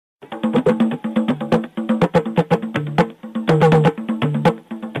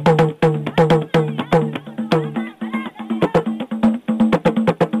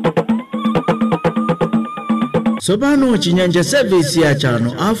Sobano chinyanja service ya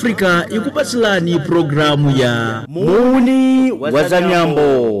Channel Africa ikupasilani programu ya Muuni wa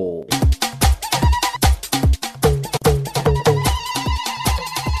Miyambo.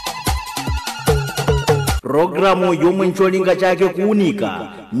 Programu yomwe ncholinga chake kuunika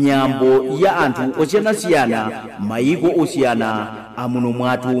nyambo ya anthu osiyana maiko osiyana amuno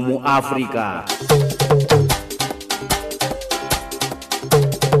mwathu mu Africa.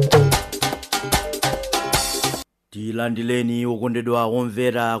 Tilandileni okondedwa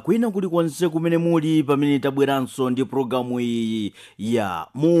omvera kwina kulikonse kumene muli pamene tabweranso ndi programu iyi ya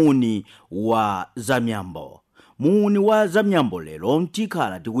Muuni wa Miyambo. Muuni wa Miyambo lero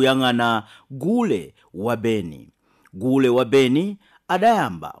tikhala tikuyang'ana gule wa Beni. Gule wa Beni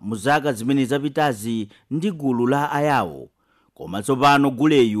adayamba muzaka zimene zapitazi ndi gulu la ayawo, koma tsopano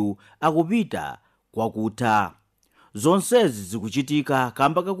guleyu akupita kwakutha. Zonsezi zikuchitika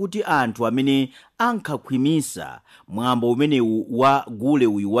kamba kakuti anthu amene ankakhwimisa mwambo umenewu wa gule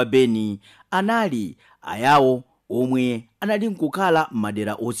uyu wa Beni anali ayawo omwe anali nkukhala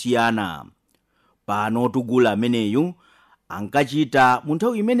madera osiyana. Pano tugula ameneyu ankachita mu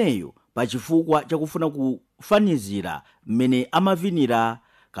nthawi imeneyo pachifukwa chakufuna kufanizira mmene amavinira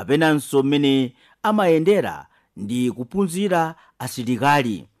kapenanso mmene amayendera ndi kuphunzira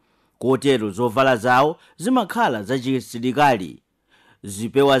asilikali. Kotero zovala zawo zimakhala zachisilikali,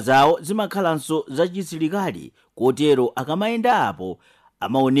 zipewa zawo zimakhalanso zachisilikali, kotero akamayenda apo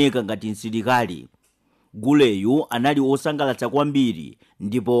amaoneka ngati msilikali. Guleyu anali osangalatsa kwambiri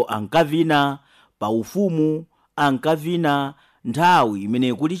ndipo ankavina pa ufumu, ankavina nthawi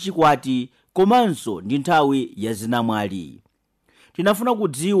imene kuli chikwati komanso ndi nthawi ya zinamwali. Tinafuna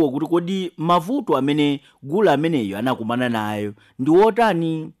kudziwa kuti kodi mavuto amene gule ameneyo anakumana nayo ndi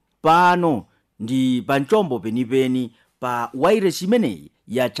otani. Pano ndi panchombo penipeni pa wairesi imeneyi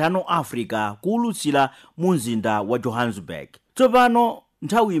ya Channel Africa kuulutsira mu mzinda wa Johannesburg. Tsopano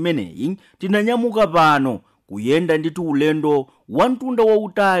nthawi imeneyi tinanyamuka pano kuyenda ndithu ulendo wa mtunda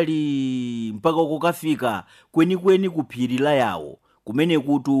wautali mpaka kukafika kwenikweni ku phiri la yawo, kumene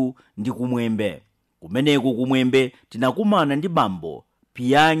kutu ndi kumwembe. Kumeneku kumwembe tinakumana ndi bambo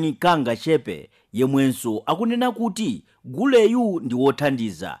Piyangi Kanga Chepe, yemwenso akunena kuti guleyu ndi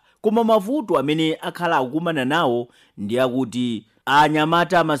wothandiza, koma mavuto amene akhala akumana nawo ndi akuti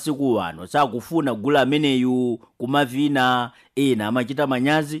anyamata amasiku ano sakufuna gule ameneyu kumavina, ena amachita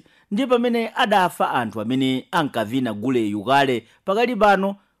manyazi, ndi pamene adafa anthu amene ankavina guleyu kale. Pakali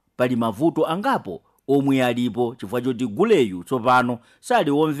pano pali mavuto angapo omwe alipo chifukwa choti guleyu tsopano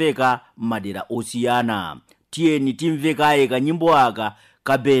sali womveka m'madera osiyana. Tiyeni timvekaye kanyimbo aka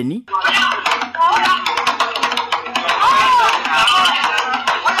kabeni.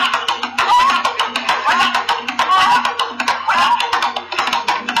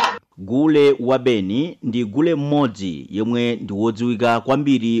 Gule wa Beni ndi gule mmodzi yemwe ndi wodziwika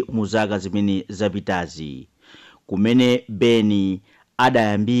kwambiri mu zaka zimene zapitazi. Kumene Beni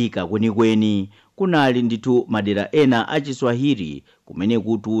adayambika kwenikweni kunali ndithu madera ena achiswahili kumene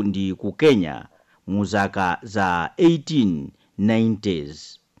kutu ndi ku Kenya mu zaka za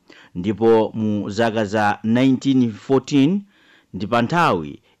 1890s. Ndipo mu zaka za 1914 ndi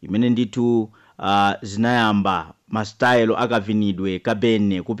panthawi imene ndithu zinayamba mastayilo akavinidwe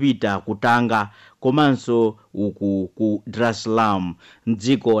kabene kupita kutanga komanso uku ku Dar es Salaam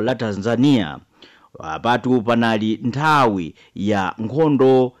mdziko la Tanzania. Patu panali nthawi ya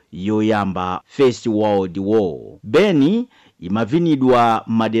nkhondo yoyamba, First World War. Beni imavinidwa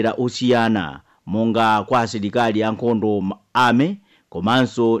madera osiyana monga kwa asilikali ankhondo ame,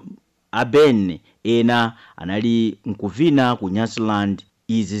 komanso abene ena anali nkuvina ku Nyasaland.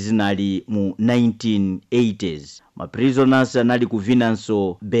 Izi zinali mu 1980s. Maprisoners anali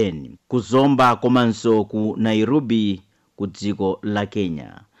kuvinanso Beni, kuzomba komanso ku Nairobi ku dziko la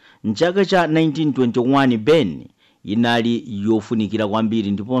Kenya. Mchaka cha 1921 Beni inali yofunikira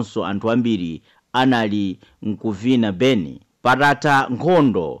kwambiri ndiponso anthu ambiri anali nkuvina Beni patata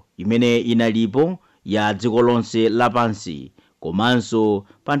nkhondo imene inalipo ya dziko lonse lapansi, komanso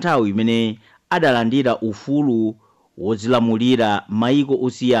panthawi imene adalandira ufulu wozilamulira maiko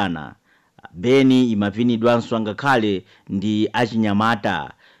osiyana. Beni imavinidwanso ngakhale ndi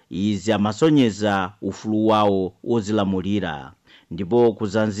achinyamata. Izi amasonyeza ufulu wawo wozilamulira. Ndipo ku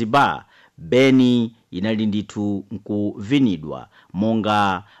Zanzibar Beni inali ndithu nkuvinidwa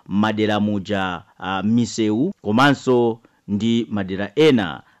monga madera muja Miseu, komanso ndi madera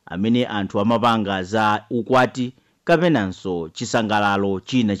ena amene anthu amapanga za ukwati kapenanso chisangalalo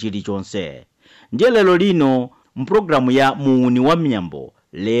china chilichonse. Ndiye lero lino mpulogalamu ya Muuni wa Miyambo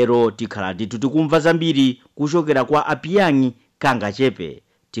lero tikhala tikumva zambiri kuchokera kwa Apiyang'i Kangachepe.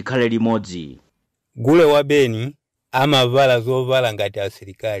 Tikhale limodzi. Gule wa Beni amavala zovala ngati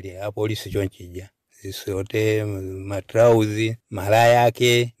asilikali apolisi chonchija, zisote matrauzi malaya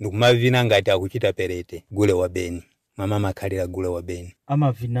yake ndikumavina ngati akuchita perete. Gule wa Beni mama makhalira gule wa Beni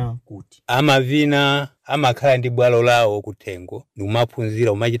Amavina kuti amakhala ndi bwalo lawo kutengo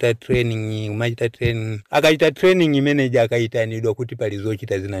ndikumaphunzira umachita training akachita training imeneja akayitanidwa kuti pali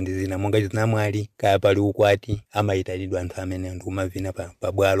zochita zina ndi zina monga zinamwali kaya pali ukwati amayitanidwa anthu amene ndikumavina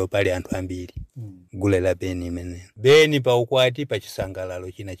pa bwalo pali anthu ambiri. Gule la Beni imene Beni pa ukwati pa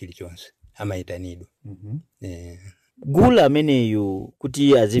chisangalalo china chilichonse amayitanidwa. Gule ameneyu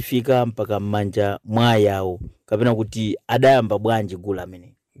kuti azifika mpaka mmanja mwa yawo kapena kuti adayamba bwanji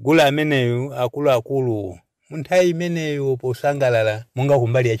gule ameneyu akuluakulu munthawi imeneyo posangalala monga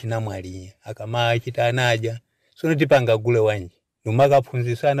kumbali ya chinamwali akamachita anaja sono tipanga gule wanji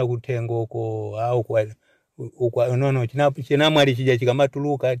ndimakaphunzisana kutengoko au kwa nono chinamwali chija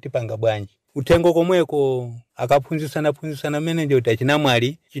chikamatuluka tipanga bwanji utengo komweko akaphunzisana menejo uta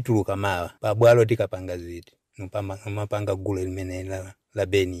chinamwali chituluka mawa pabwalo tikapanga ziti mapanga gule limene la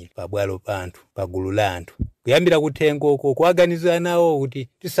Beni pabwalo panthu pagulu la anthu kuyambira kutengoko kuaganizana nawo kuti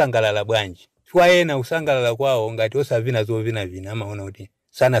tisangalala bwanji chwa ena usangalala kwawo ngati osavina zovina amaona kuti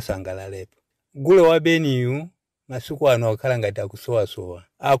sana sangalalepo. Gule wa Beniyu masiku ano akhala ngati akusowasowa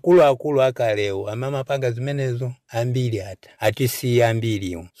akulu akalewo amamapanga zimenezo ambiri atisiya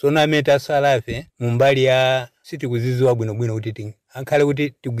ambiriyo sono ameta salafe mumbali ya siti kuziziwa bwinobwino kuti ankhale kuti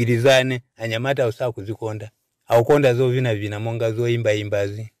tigwirizane anyamata usakuzikonda aukonda zovina monga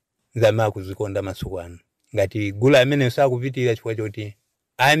zoyimbazi nzama kuzikonda masiku ano ngati gule amene sakupitira chifukwa choti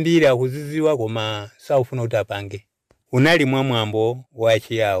ambiri akuziziwa koma saufuna kuti apange. Unali mwambo wa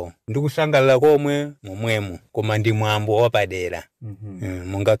chiyawo ndikusangalala komwe momwemo koma ndi mwambo wapadera.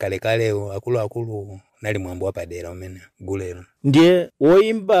 Monga kalekalewo akulu nali mwambo wapadera umene gulero. Ndiye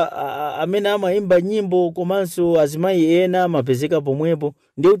woimba amene amaimba nyimbo komanso azimayi ena amapezeka pomwepo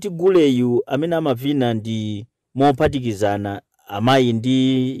ndiye kuti guleyu amene amavina ndi mophatikizana amayi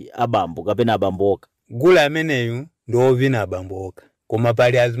ndi abambo kapena abamboka. Gule ameneyu ndovina abamboka koma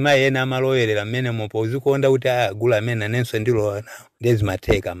pali azimayi ena amalowerera mmene mopo uzikonda kuti gule amene nenso ndilowa nawo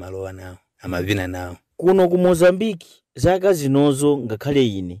ndezimatheka amalowa nawo amavina nawo. Kuno ku Mozambique zaka zinozo ngakhale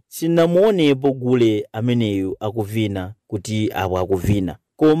ine sinamuonepo gule ameneyu akuvina kuti apo akuvina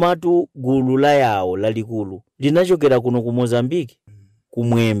komatu gulu la yawo lalikulu linachokera kuno ku Mozambique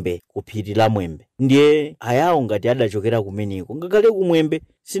kumwembe kuphiri la mwembe ndiye ayawo ngati adachokera kumeneko ngakhale kumwembe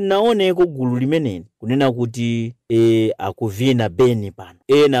sinaoneko gulu limeneli kunena kuti akuvina Beni pano.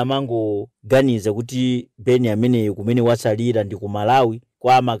 Ena amangoganiza kuti Beni ameneyo kumene wasalira ndi ku Malawi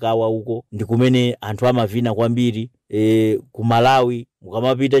kwa makawa uko ndi kumene anthu amavina kwambiri. Ku Malawi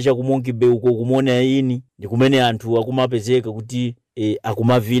mukamapita cha ku Monkey Bay uko kumona ini ndi kumene anthu akumapezeka kuti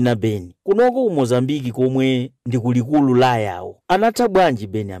akumavina Beni. Kunoko ku Mozambique komwe ndi kulikulu la yawo anatha bwanji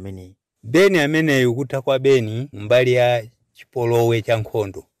Beni ameneyo? Beni ameneyo kutha kwa Beni mbali ya chipolowe cha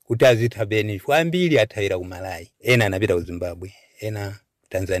nkhondo kuti azitha Beni kwambiri athawira ku Malawi ena anapita ku Zimbabwe ena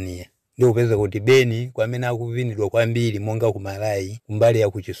Tanzania ndio upeza kuti Beni kwamene akuvinidwa kwambiri monga ku Malawi mbali ya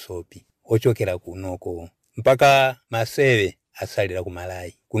kuchisopi ochokera kunoko mpaka Maseve asalira ku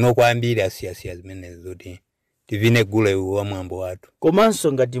Malawi kuno kwambiri asiyasiya zimenezo zoti tivine gule wa mwambo watu.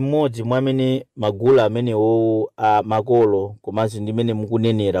 Komanso ngati mmodzi mwamene magula amenewo makolo komanso ndimene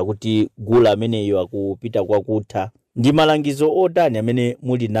mukunenera kuti gula ameneyo akupita kwa kutha ndi malangizo otani amene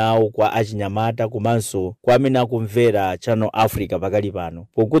muli nawo kwa achinyamata komanso kwa amene akumvera Channel Africa pakali pano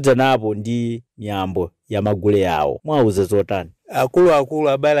pokudza napo ndi miyambo ya magule yawo mwauza zotani? Akulu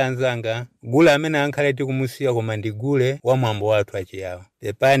abale anzanga gule amene ankhale tikumusiya koma ndi gule wa mwambo wathu achiyawo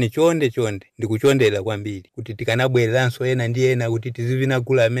pepani chonde ndikuchondera kwambiri kuti tikanabwereranso ena ndi ena kuti tizivina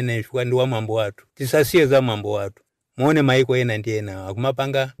gule amene chifukwa ndi wa mwambo wathu tisasiye za mwambo wathu muone maiko ena ndi ena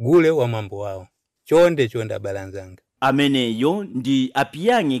akumapanga gule wa mwambo wawo chonde abale anzanga. Ameneyo ndi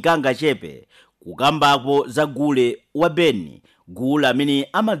Apiyang'i Kangachepe kukambapo za gule wa Beni gule amene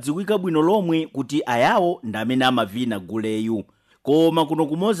amadziwika bwino lomwe kuti ayawo ndi amene amavina guleyu. Koma kuno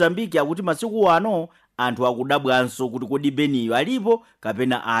ku Mozambique akuti masiku ano anthu akudabwanso kuti kodi Beniyo alipo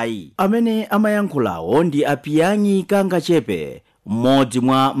kapena ayi. Amene amayankhulawo ndi Apiyang'i Kangachepe mmodzi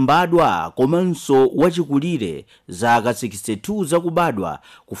mwa mbadwa komanso wachikulire zaka 62 zakubadwa,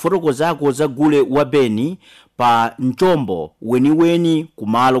 kufotokozako za gule wa Beni pa mchombo weniweni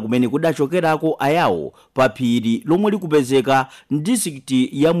kumalo kumene kudachokerako ayawo pa phiri lomwe likupezeka mdistrikiti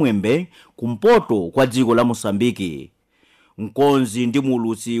ya Mwembe kumpoto kwa dziko la Mosambiki. Mkonzi ndi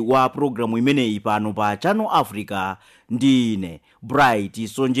mulutsi wa programu imeneyi pano pa Channel Africa ndi ine Bright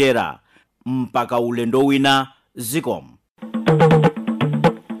Sonjera. Mpaka ulendo wina, zikom.